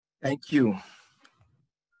Thank you.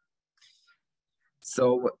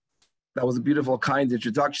 So that was a beautiful, kind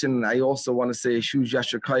introduction. I also want to say a huge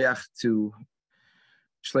yasher koyach to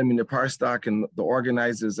Shlomi Neparstak and the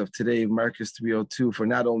organizers of today, Marcus 302, for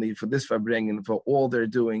not only for this Fabring and for all they're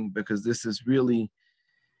doing, because this is really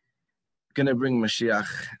going to bring Moshiach,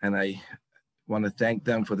 and I want to thank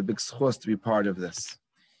them for the big schos to be part of this.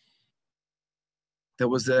 There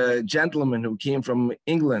was a gentleman who came from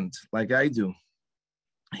England, like I do.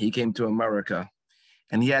 He came to America,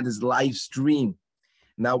 and he had his life's dream.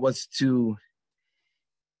 Now was to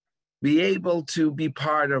be able to be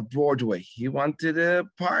part of Broadway. He wanted a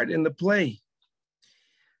part in the play.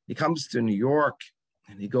 He comes to New York,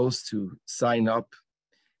 and he goes to sign up,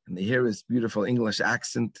 and they hear his beautiful English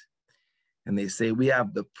accent, and they say, "We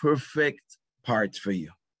have the perfect part for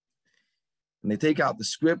you." And they take out the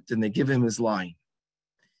script, and they give him his line.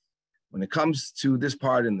 When it comes to this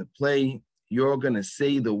part in the play, you're going to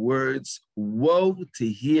say the words, "Woe to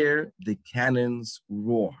hear the cannons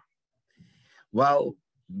roar." Well,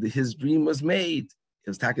 his dream was made. It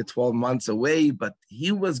was taken 12 months away, but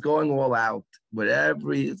he was going all out.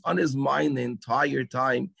 Whatever is on his mind the entire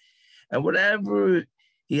time. And whatever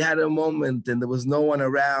he had a moment and there was no one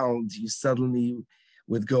around, he suddenly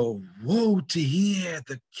would go, "Woe to hear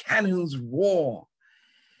the cannons roar."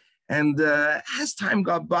 And as time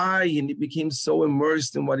got by and he became so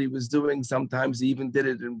immersed in what he was doing, sometimes he even did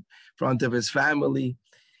it in front of his family.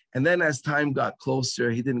 And then as time got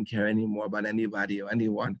closer, he didn't care anymore about anybody or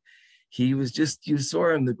anyone. He was just, you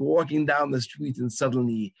saw him walking down the street and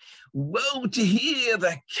suddenly, "Woe to hear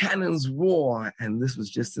the cannons roar." And this was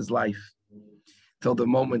just his life. Till the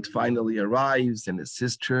moment finally arrives and it's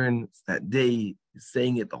his turn. It's that day, he's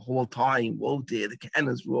saying it the whole time, "Woe to hear the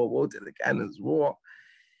cannons roar, woe to the cannons roar."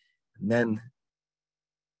 And then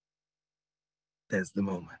there's the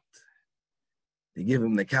moment. They give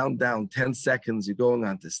him the countdown, 10 seconds, you're going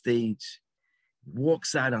onto stage. He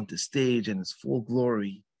walks out onto stage in his full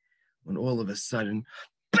glory when all of a sudden,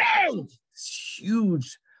 bang! This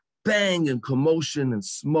huge bang and commotion and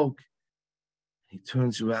smoke. He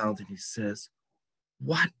turns around and he says,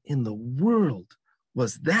 "What in the world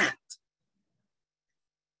was that?"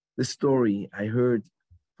 This story I heard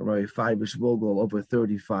from Rabbi Shimmy over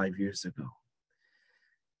 35 years ago.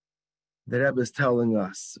 The Rebbe is telling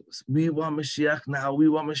us, we want Moshiach now, we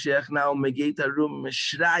want Moshiach now, Megeta Rum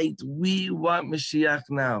Meshreit, we want Moshiach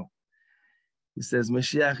now. He says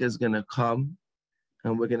Moshiach is going to come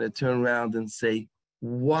and we're going to turn around and say,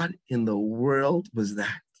 "What in the world was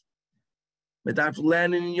that?" You got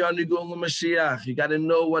to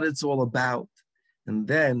know what it's all about. And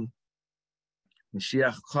then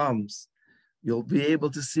Moshiach comes, you'll be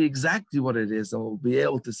able to see exactly what it is, and we'll be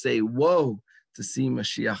able to say, "Whoa," to see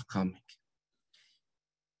Moshiach coming.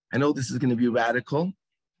 I know this is going to be radical,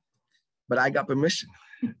 but I got permission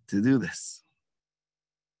to do this.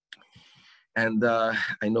 And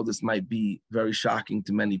I know this might be very shocking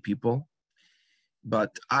to many people,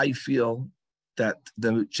 but I feel that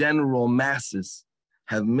the general masses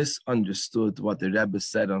have misunderstood what the Rebbe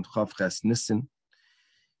said on Chav Ches Nissen,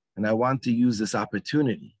 and I want to use this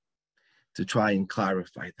opportunity to try and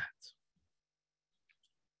clarify that.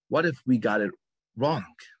 What if we got it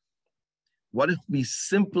wrong? What if we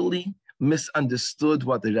simply misunderstood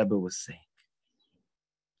what the Rebbe was saying?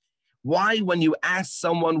 Why, when you ask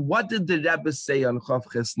someone, "What did the Rebbe say on Chav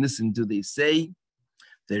Ches Nissen?" do they say,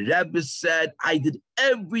 "The Rebbe said, I did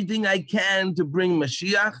everything I can to bring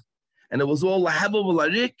Mashiach, and it was all lahabel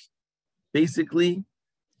v'larik." Basically,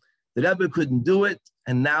 the Rebbe couldn't do it,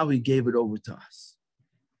 and now he gave it over to us.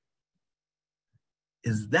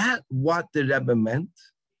 Is that what the Rebbe meant?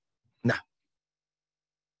 No.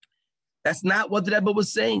 That's not what the Rebbe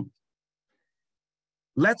was saying.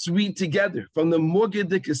 Let's read together from the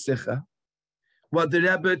Morgedike Sicha what the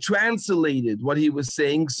Rebbe translated, what he was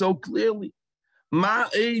saying so clearly.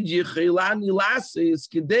 Ma'ed yichilani lasis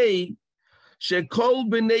kedei shekol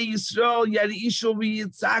b'nei Yisrael yarishu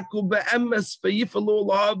v'yitzaku be'emes v'yifalu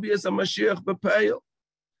l'havias HaMashiach b'peil.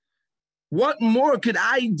 What more could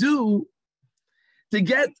I do to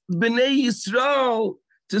get B'nai Yisrael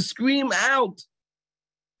to scream out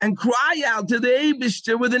and cry out to the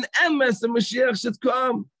Eibishter with an emes the Moshiach should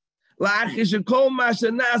come?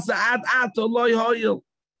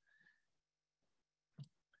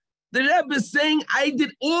 The Rebbe is saying, I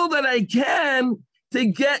did all that I can to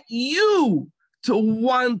get you to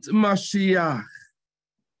want Mashiach.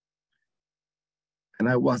 And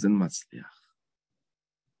I wasn't Matzliach.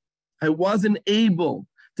 I wasn't able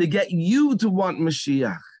to get you to want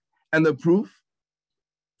Mashiach. And the proof?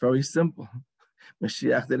 Very simple.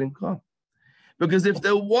 Mashiach didn't come. Because if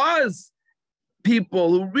there was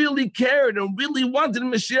people who really cared and really wanted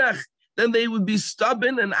Mashiach, then they would be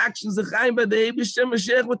stubborn and actions of Chaim by the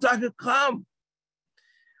Mashiach would come.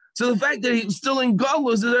 So the fact that he was still in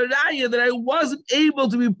Golus is a raya that I wasn't able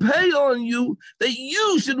to be pay on you, that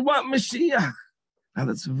you should want Mashiach. Now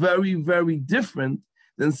that's very, very different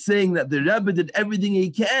than saying that the Rebbe did everything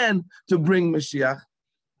he can to bring Mashiach.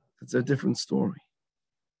 It's a different story.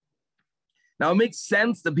 Now it makes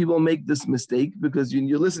sense that people make this mistake because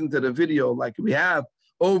you listen to the video like we have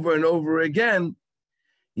over and over again,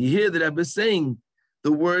 you hear the Rebbe saying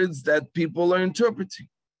the words that people are interpreting.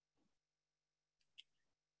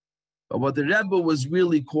 But what the Rebbe was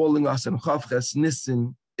really calling us in Chavches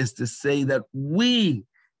Nissen is to say that we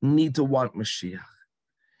need to want Mashiach.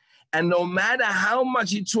 And no matter how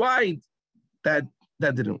much he tried, that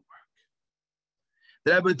didn't work.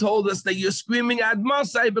 The Rebbe told us that you're screaming at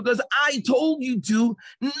Masai because I told you to,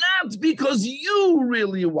 not because you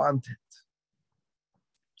really want it.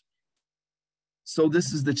 So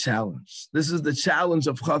this is the challenge. This is the challenge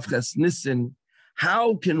of Chavches Nissen.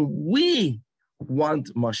 How can we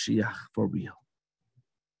want Mashiach for real?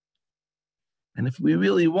 And if we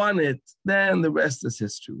really want it, then the rest is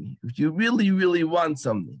history. If you really, really want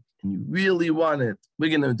something, and you really want it, we're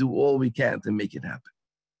going to do all we can to make it happen.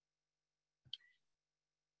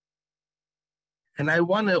 And I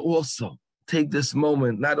want to also take this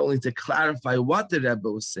moment not only to clarify what the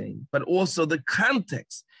Rebbe was saying, but also the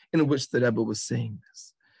context in which the Rebbe was saying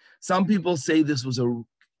this. Some people say the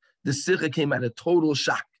Sikha came at a total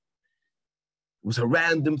shock. It was a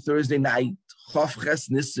random Thursday night,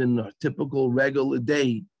 Chavches Nissen, a typical regular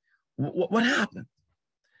day. What happened?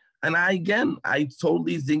 And I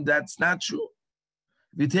totally think that's not true.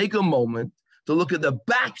 If you take a moment to look at the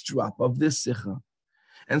backdrop of this Sikha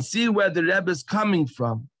and see where the Rebbe is coming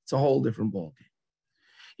from, it's a whole different ballgame.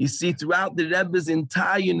 You see, throughout the Rebbe's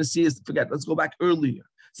entire Nesias, let's go back earlier.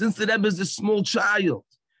 Since the Rebbe is a small child,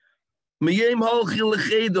 before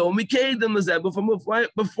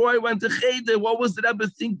I went to Cheder, what was the Rebbe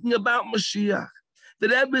thinking about Mashiach? The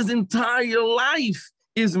Rebbe's entire life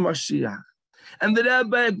is Mashiach. And the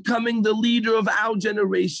Rebbe, becoming the leader of our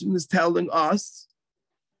generation, is telling us,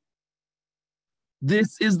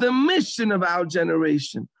 this is the mission of our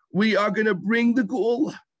generation. We are going to bring the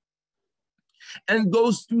Geula. And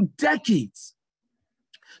goes through decades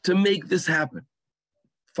to make this happen.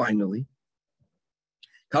 Finally,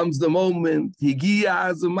 comes the moment, the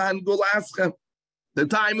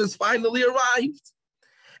time has finally arrived.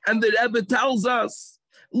 And the Rebbe tells us,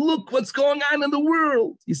 look what's going on in the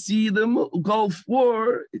world. You see the Gulf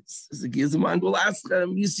War, it's a Gizman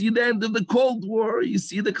Golaschem. You see the end of the Cold War. You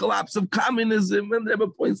see the collapse of communism. And the Rebbe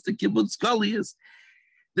points to Kibbutz Goliath.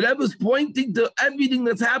 The Rebbe is pointing to everything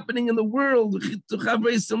that's happening in the world.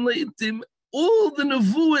 All the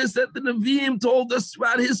nevuahs that the Nevi'im told us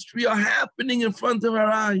throughout history are happening in front of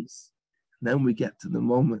our eyes. And then we get to the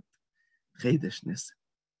moment, Chedesh Nissen.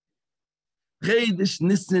 Chedesh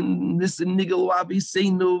Nissen, Nissen Nigel Wabi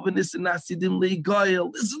Seinov, Nissen Asidim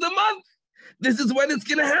Leigoyel. This is the month. This is when it's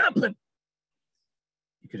going to happen.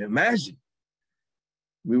 You can imagine.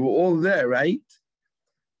 We were all there, right?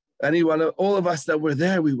 All of us that were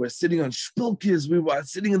there, we were sitting on shpilkes. We were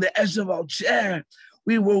sitting in the edge of our chair.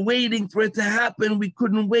 We were waiting for it to happen. We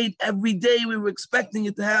couldn't wait every day. We were expecting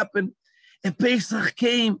it to happen. If Pesach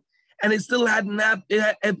came and it still hadn't happened,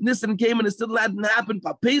 if Nisan came and it still hadn't happened,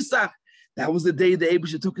 but Pesach, that was the day the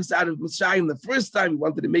Abisha took us out of Moshiach the first time. We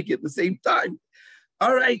wanted to make it at the same time.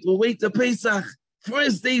 All right, we'll wait till Pesach.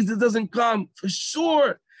 First days it doesn't come, for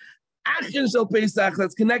sure. Achin Shel Pesach,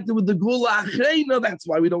 that's connected with the Gula Achreina. That's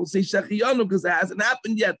why we don't say Shechiyanu, because it hasn't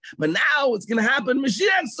happened yet. But now it's going to happen,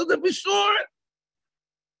 Mashiach, so that we're sure.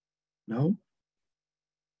 No.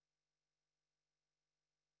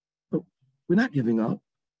 But we're not giving up.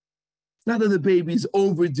 It's not that the baby's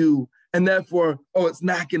overdue and therefore, it's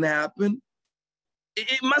not going to happen.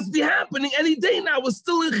 It must be happening any day now. We're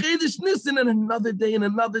still in Chedesh Nissen, and another day and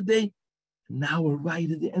another day. And now we're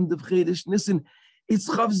right at the end of Chedesh Nissen. It's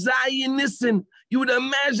Chav Zayin Nissen. You would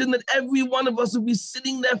imagine that every one of us would be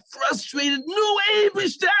sitting there frustrated. No,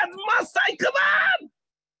 Eibishter, Masai, come on!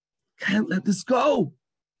 Can't let this go.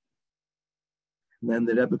 And then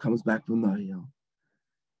the Rebbe comes back from Nahiyel.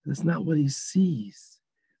 That's not what he sees.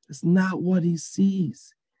 That's not what he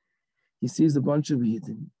sees. He sees a bunch of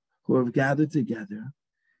Yidden who have gathered together,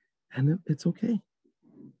 and it's okay.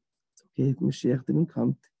 It's okay if Moshiach didn't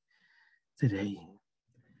come today.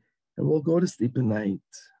 And we'll go to sleep at night.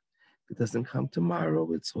 If it doesn't come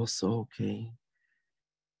tomorrow, it's also okay.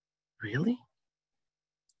 Really?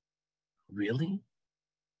 Really?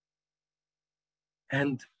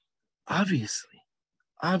 And obviously,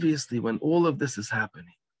 obviously, when all of this is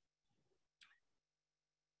happening,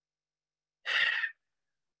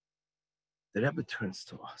 the Rebbe turns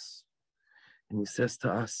to us and he says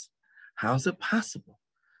to us, how is it possible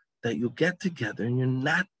that you get together and you're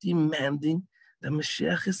not demanding that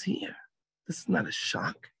Moshiach is here? This is not a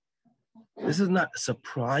shock. This is not a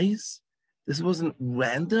surprise. This wasn't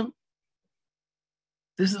random.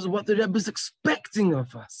 This is what the Rebbe is expecting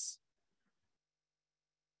of us.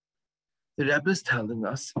 The Rebbe is telling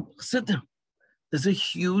us, Chassidim, there's a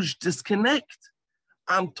huge disconnect.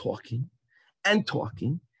 I'm talking, and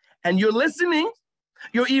you're listening.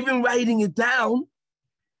 You're even writing it down.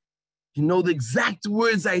 You know the exact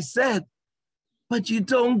words I said, but you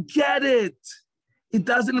don't get it. It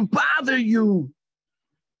doesn't bother you.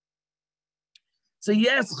 So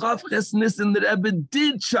yes, Chav Ches Nissen, the Rebbe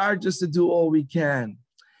did charge us to do all we can.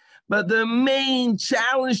 But the main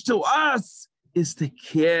challenge to us is to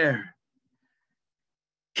care.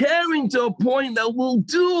 Caring to a point that we'll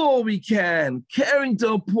do all we can. Caring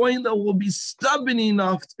to a point that we'll be stubborn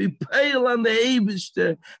enough to be pale on the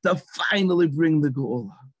Eibishter to finally bring the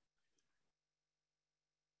Geula.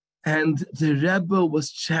 And the Rebbe was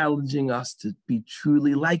challenging us to be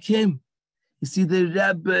truly like him. You see, the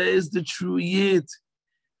Rebbe is the true Yid.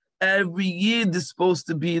 Every Yid is supposed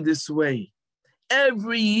to be this way.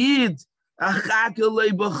 Every Yid. And like the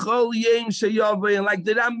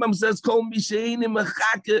Rambam says,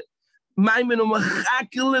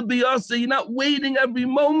 you're not waiting every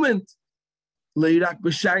moment.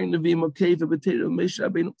 This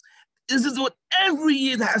is what every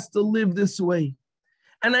Yid has to live this way.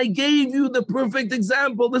 And I gave you the perfect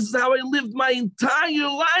example. This is how I lived my entire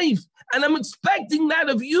life. And I'm expecting that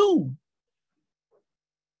of you.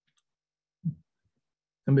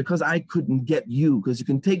 And because I couldn't get you, because you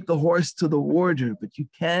can take the horse to the water, but you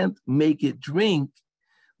can't make it drink,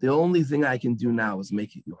 the only thing I can do now is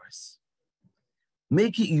make it yours.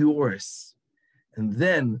 Make it yours. And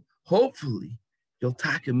then, hopefully, you'll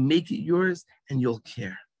make it yours and you'll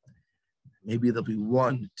care. Maybe there'll be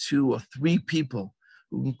 1, 2, or 3 people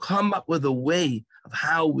who can come up with a way of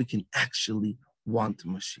how we can actually want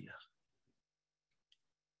Moshiach.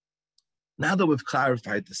 Now that we've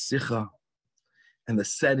clarified the Sikha and the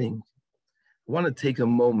setting, I want to take a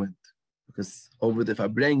moment, because over the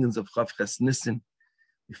Farbrengens of Chav Ches Nissen,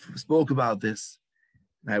 we spoke about this,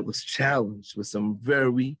 and I was challenged with some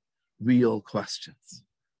very real questions,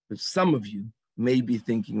 which some of you may be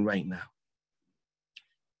thinking right now.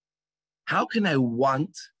 How can I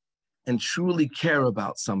want and truly care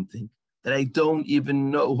about something that I don't even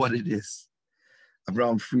know what it is?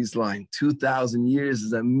 Abraham Frieslein, 2,000 years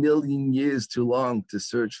is 1,000,000 years too long to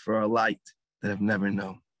search for a light that I've never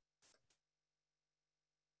known.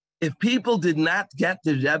 If people did not get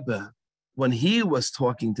the Rebbe when he was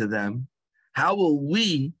talking to them, how will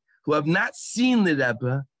we, who have not seen the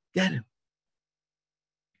Rebbe, get him?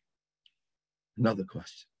 Another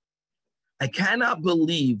question. I cannot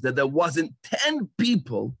believe that there wasn't 10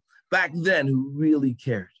 people back then who really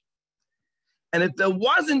cared. And if there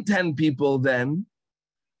wasn't 10 people then,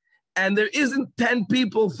 and there isn't 10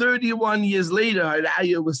 people 31 years later,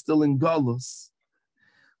 Haraya was still in Golus,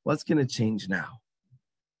 what's going to change now?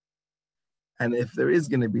 And if there is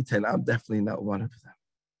going to be 10, I'm definitely not one of them.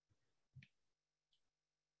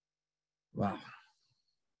 Wow.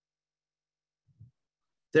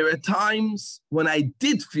 There are times when I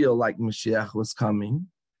did feel like Moshiach was coming,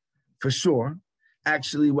 for sure.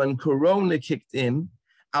 Actually, when Corona kicked in,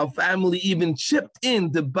 our family even chipped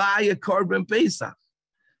in to buy a Korban Pesach.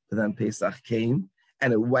 But then Pesach came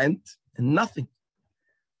and it went and nothing.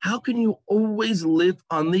 How can you always live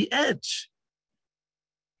on the edge?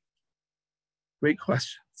 Great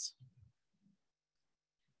questions.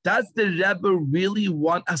 Does the Rebbe really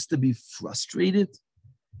want us to be frustrated?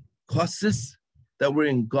 Cautious that we're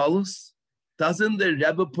in Golus? Doesn't the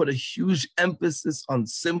Rebbe put a huge emphasis on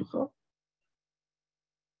Simcha?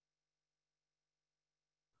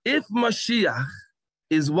 If Moshiach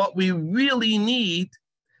is what we really need,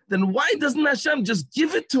 then why doesn't Hashem just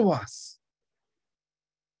give it to us?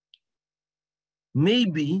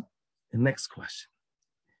 Maybe, the next question,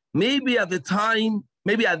 maybe at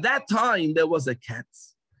that time, there was a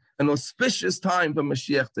ketz, an auspicious time for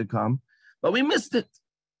Mashiach to come, but we missed it.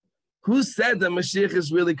 Who said that Mashiach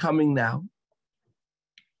is really coming now?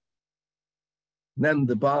 Then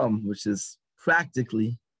the bomb, which is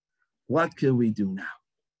practically, what can we do now?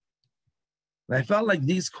 And I felt like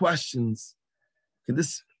these questions,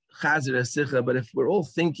 this Chazer Sikha, but if we're all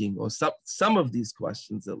thinking, or some of these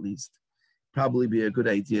questions at least, probably be a good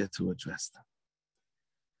idea to address them.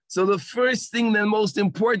 So the first thing, the most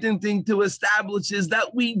important thing to establish is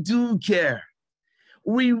that we do care.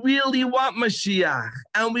 We really want Moshiach,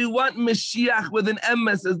 and we want Moshiach with an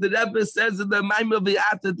emes, as the Rebbe says in the Maimah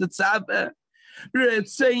V'Ata Tetzaveh.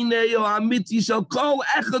 Retzeinei Amiti shall call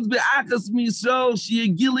Echad Be'achas Misrael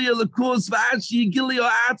Sheyigili Elokus V'ad Sheyigili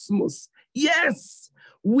Atzmos. Yes,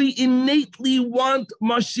 we innately want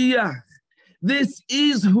Moshiach. This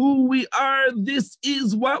is who we are. This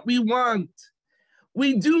is what we want.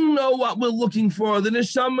 We do know what we're looking for. The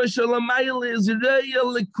neshama shalamayla is reya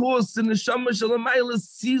likus, and the neshama shalamayla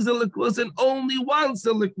sees a likus and only wants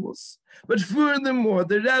a likus. But furthermore,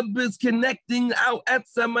 the Rebbe is connecting our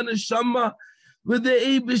etzem and neshama with the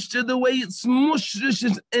Eibishter, the way it's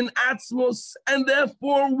mushrish in atzmos, and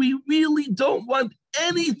therefore we really don't want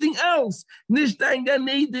anything else. Nishtain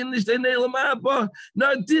ganeden, nishtain elamaba,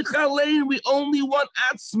 nardich we only want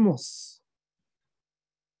atzmos.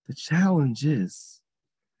 The challenge is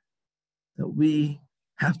that we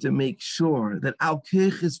have to make sure that our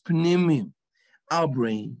keches pnimim, our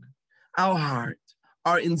brain, our heart,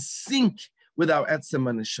 are in sync with our etzem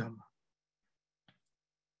and neshama.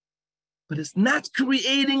 But it's not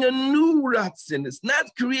creating a new ratzin. It's not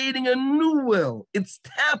creating a new will. It's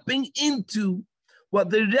tapping into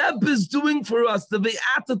what the Rebbe is doing for us, the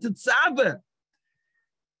Ve'ata Tetzaveh,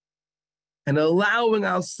 and allowing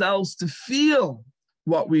ourselves to feel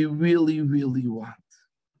what we really, really want.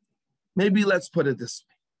 Maybe let's put it this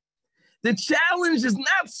way. The challenge is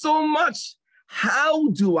not so much, how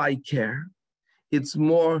do I care? It's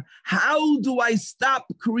more, how do I stop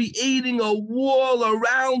creating a wall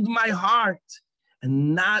around my heart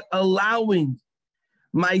and not allowing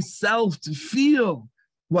myself to feel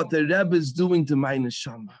what the Rebbe is doing to my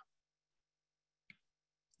neshama?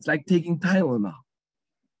 It's like taking Tylenol,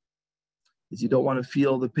 because you don't want to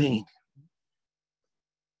feel the pain.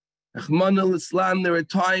 Rahman al-Islam, there are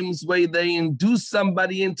times where they induce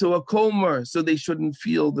somebody into a coma so they shouldn't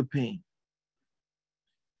feel the pain.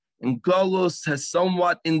 And Golos has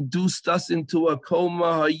somewhat induced us into a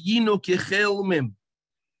coma,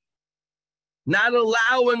 not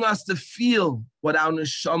allowing us to feel what our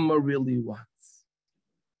neshama really wants.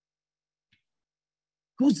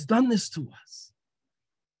 Who's done this to us?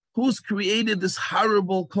 Who's created this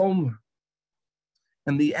horrible coma?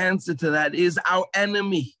 And the answer to that is our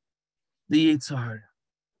enemy, the Yetzer Hara.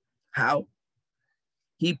 How?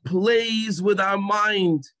 He plays with our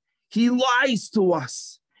mind. He lies to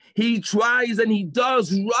us. He tries and he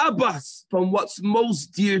does rob us from what's most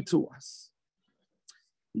dear to us.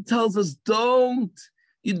 He tells us,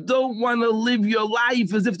 you don't want to live your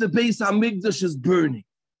life as if the Beis HaMikdash is burning.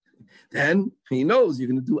 Then he knows you're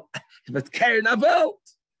going to do if it's Karen Avel.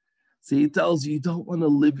 So he tells you don't want to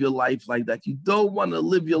live your life like that. You don't want to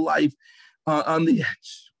live your life on the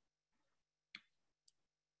edge.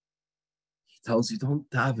 He tells you don't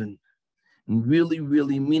daven and really,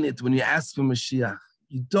 really mean it when you ask for Mashiach.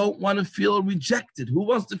 You don't want to feel rejected. Who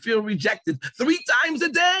wants to feel rejected 3 times a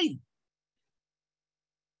day?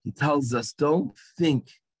 He tells us, don't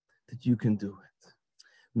think that you can do it.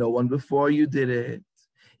 No one before you did it.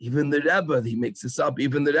 Even the Rebbe, he makes this up.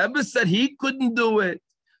 Even the Rebbe said he couldn't do it.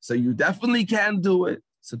 So you definitely can do it.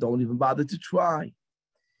 So don't even bother to try.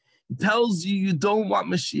 He tells you you don't want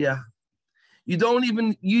Mashiach. You want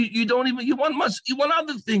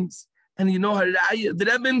other things. And you know, the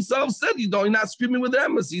Rebbe himself said, you're not screaming with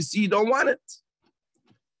them. So you see, you don't want it.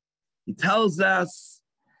 He tells us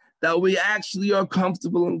that we actually are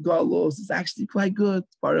comfortable in Galos. It's actually quite good.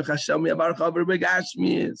 Baruch Hashem, we have our Chaber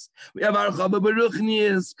Begashmias. We have our Chaber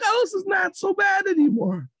Beruchnias. Galos is not so bad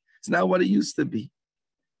anymore. It's not what it used to be.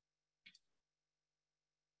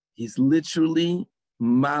 He's literally,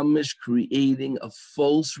 mamish, creating a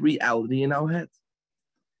false reality in our head.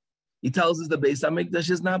 He tells us the Beis HaMikdash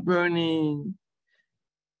is not burning.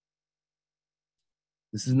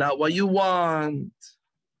 This is not what you want.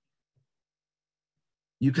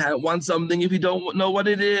 You can't want something if you don't know what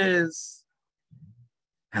it is.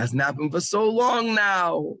 It hasn't happened for so long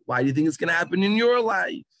now. Why do you think it's going to happen in your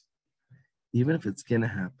life? Even if it's going to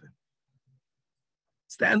happen.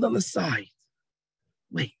 Stand on the side.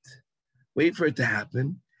 Wait for it to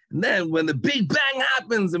happen. And then when the big bang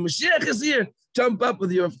happens and Moshiach is here, jump up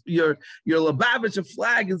with your Lubavitcher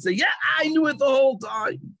flag and say, yeah, I knew it the whole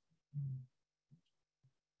time.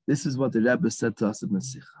 This is what the Rebbe said to us in the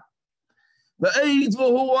Sikha.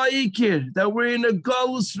 That we're in a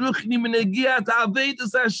Galus Ruchni Menegiat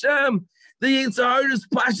Avetus Hashem. The Yetzer Hara's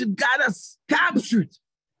passion got us captured.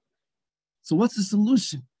 So what's the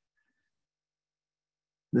solution?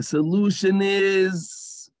 The solution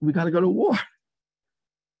is we got to go to war.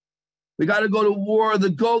 We got to go to war. The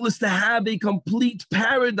goal is to have a complete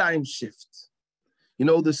paradigm shift. You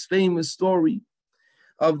know, this famous story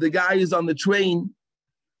of the guy who's on the train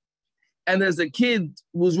And there's a kid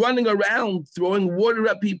who's running around, throwing water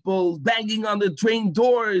at people, banging on the train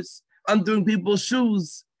doors, undoing people's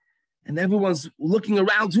shoes. And everyone's looking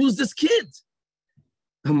around, who's this kid?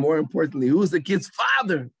 And more importantly, who's the kid's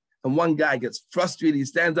father? And one guy gets frustrated. He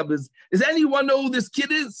stands up and says, does anyone know who this kid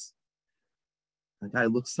is? The guy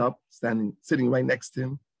looks up, sitting right next to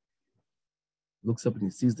him. Looks up and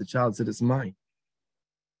he sees the child and said, it's mine.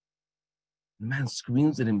 The man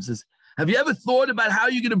screams at him and says, have you ever thought about how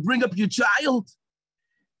you're going to bring up your child?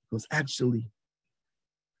 He goes, actually,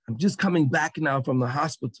 I'm just coming back now from the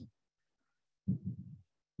hospital.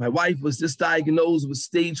 My wife was just diagnosed with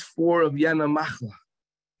stage 4 of Yana Machla.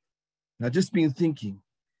 And I've just been thinking,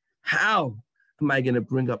 how am I going to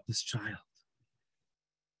bring up this child?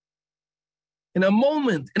 In a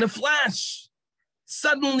moment, in a flash,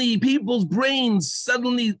 suddenly people's brains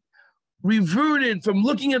suddenly reverted from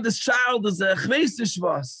looking at this child as a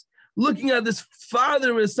chveistishvas, looking at this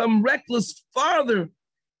father as some reckless father,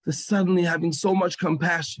 to suddenly having so much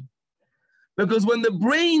compassion. Because when the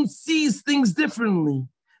brain sees things differently,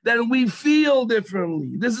 then we feel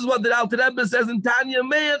differently. This is what the Alter Rebbe says in Tanya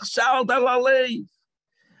Me'ach Shalt Alalei.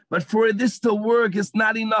 But for this to work, it's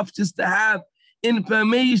not enough just to have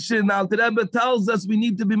information. Alter Rebbe tells us we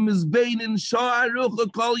need to be mizbein in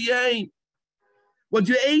sha'arucha kol yom. What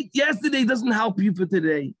you ate yesterday doesn't help you for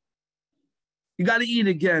today. You got to eat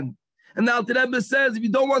again. And the Alter Rebbe says, if you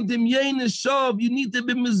don't want them yain shov, you need to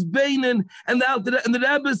be mizbeinen. And the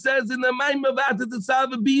Rebbe says in the Maimah Vata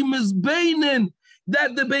Tzav, be mizbeinen,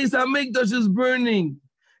 that the Beis HaMikdash is burning.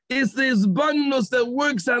 It's the Isbanus that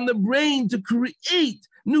works on the brain to create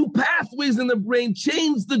new pathways in the brain,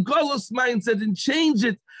 change the Golos mindset and change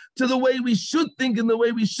it to the way we should think and the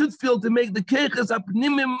way we should feel to make the Keches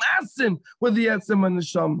Apnimim Asim with the Etzem and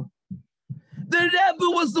Neshama. The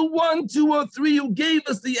Rebbe was the 1, 2, or 3 who gave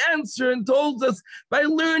us the answer and told us by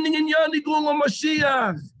learning in Yanigul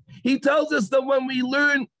Moshiach. He tells us that when we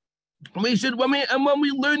learn, when we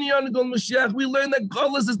learn Yanigul Moshiach, we learn that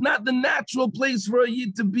Golos is not the natural place for a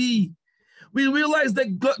Yid to be. We realize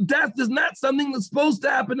that death is not something that's supposed to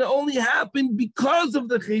happen. It only happened because of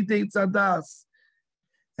the Chetei Tzadas.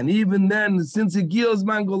 And even then, since Igil's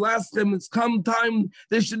Mangolaschem, it's come time,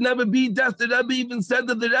 there should never be death. The Rebbe even said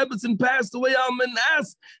that the Rebbetzin passed away al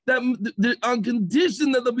Menas, that on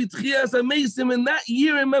condition that there'll be Tchias HaMesim in that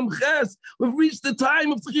year in Memches, we've reached the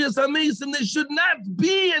time of Tchias HaMesim, there should not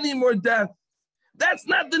be any more death. That's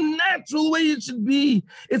not the natural way it should be.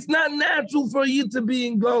 It's not natural for a Yid to be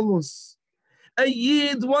in Golus. A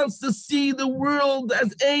Yid wants to see the world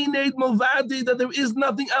as Ein Eid Movadi, that there is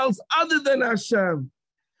nothing else other than Hashem.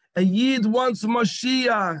 A Yid wants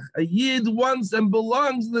Moshiach. A Yid wants and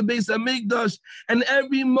belongs to the Beis HaMikdash. And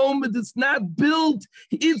every moment it's not built,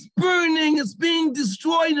 it's burning, it's being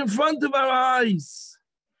destroyed in front of our eyes.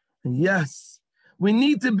 And yes, we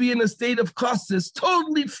need to be in a state of kasus,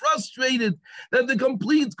 totally frustrated that the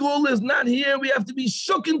complete goal is not here. We have to be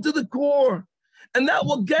shook into the core. And that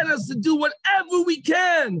will get us to do whatever we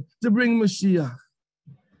can to bring Moshiach.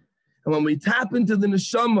 And when we tap into the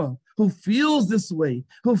neshama, who feels this way,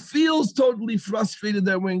 who feels totally frustrated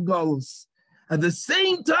that we're in Galus, at the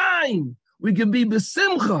same time, we can be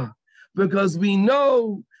besimcha, because we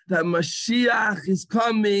know that Mashiach is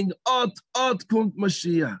coming, ot kommt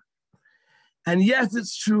Mashiach. And yes,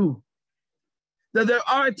 it's true that there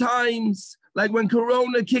are times, like when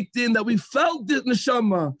Corona kicked in, that we felt the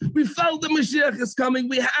neshama, we felt the Mashiach is coming,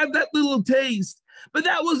 we had that little taste. But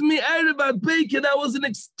that was mi'erev bacon. That was an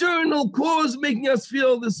external cause making us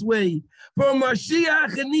feel this way. For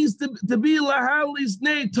Mashiach, it needs to be lahalis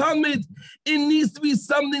nei tamid. It needs to be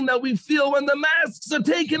something that we feel when the masks are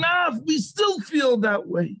taken off. We still feel that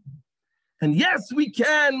way. And yes, we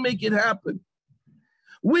can make it happen.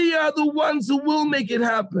 We are the ones who will make it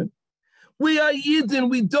happen. We are Yidden.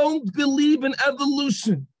 We don't believe in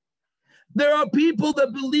evolution. There are people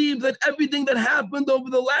that believe that everything that happened over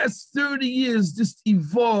the last 30 years just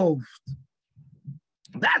evolved.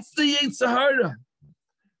 That's the Yetzer Hara.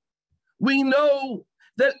 We know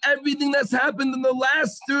that everything that's happened in the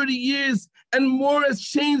last 30 years and more has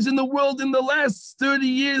changed in the world in the last 30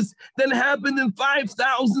 years than happened in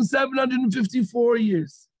 5,754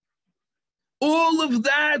 years. All of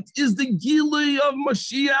that is the Gilui of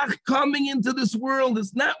Moshiach coming into this world.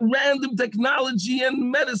 It's not random technology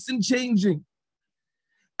and medicine changing.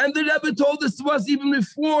 And the Rebbe told this to us even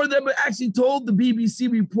before. The Rebbe actually told the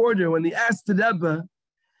BBC reporter when he asked the Rebbe,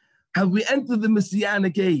 have we entered the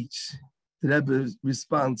Messianic age? The Rebbe's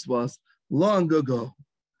response was, long ago.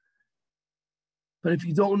 But if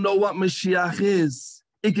you don't know what Mashiach is,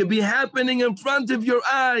 it could be happening in front of your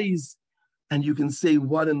eyes. And you can say,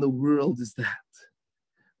 what in the world is that?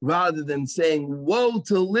 rather than saying, woe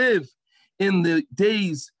to live in the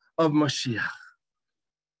days of Moshiach.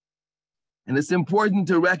 And it's important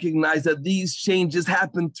to recognize that these changes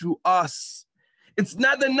happen through us. It's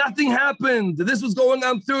not that nothing happened. This was going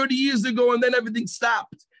on 30 years ago and then everything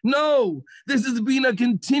stopped. No, this has been a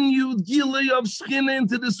continued gilui of Shekhinah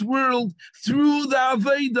into this world through the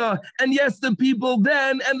Aveda. And yes, the people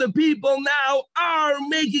then and the people now are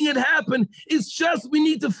making it happen. It's just we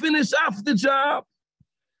need to finish off the job.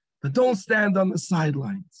 But don't stand on the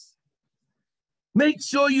sidelines. Make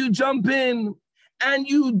sure you jump in and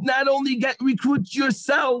you not only recruit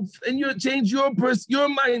yourself and you change your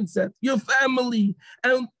mindset, your family,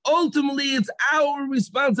 and ultimately it's our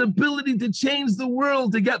responsibility to change the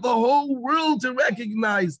world, to get the whole world to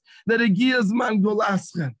recognize that Egiya Zman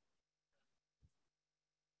Golaschem.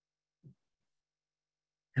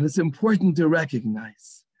 And it's important to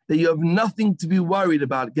recognize that you have nothing to be worried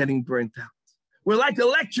about getting burnt out. We're like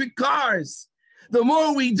electric cars. The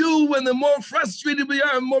more we do and the more frustrated we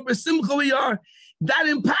are and more besimcha we are, that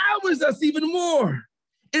empowers us even more.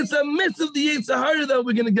 It's a myth of the Yetzer Hara that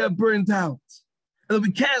we're going to get burnt out and that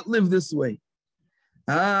we can't live this way.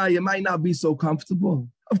 You might not be so comfortable.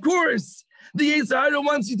 Of course, the Yetzer Hara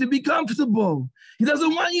wants you to be comfortable. He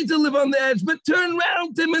doesn't want you to live on the edge, but turn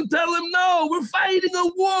around to him and tell him, no, we're fighting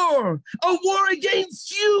a war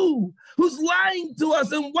against you, who's lying to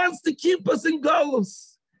us and wants to keep us in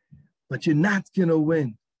galus. But you're not going to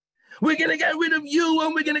win. We're going to get rid of you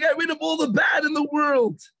and we're going to get rid of all the bad in the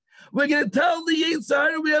world. We're going to tell the Yetzer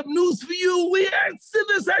Hara, we have news for you. We are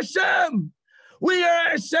Tzivos Hashem. We are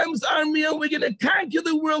Hashem's army and we're going to conquer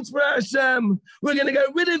the world for Hashem. We're going to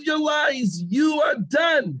get rid of your lies. You are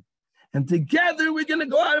done. And together we're going to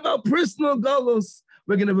go out of our personal galus.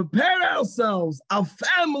 We're going to prepare ourselves, our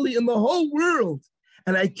family, and the whole world.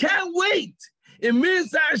 And I can't wait. In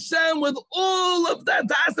Mirza Hashem with all of that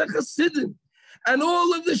Dasa Chassidim, and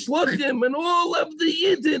all of the Shluchim, and all of the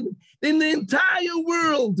Yidden in the entire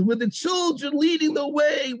world, with the children leading the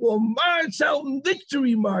way, will march out in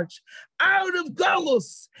victory march out of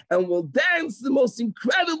Galus, and will dance the most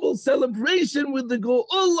incredible celebration with the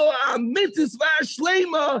Geula Amitis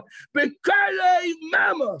V'Ashlema B'Karei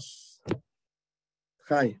Mamash.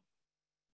 Chai.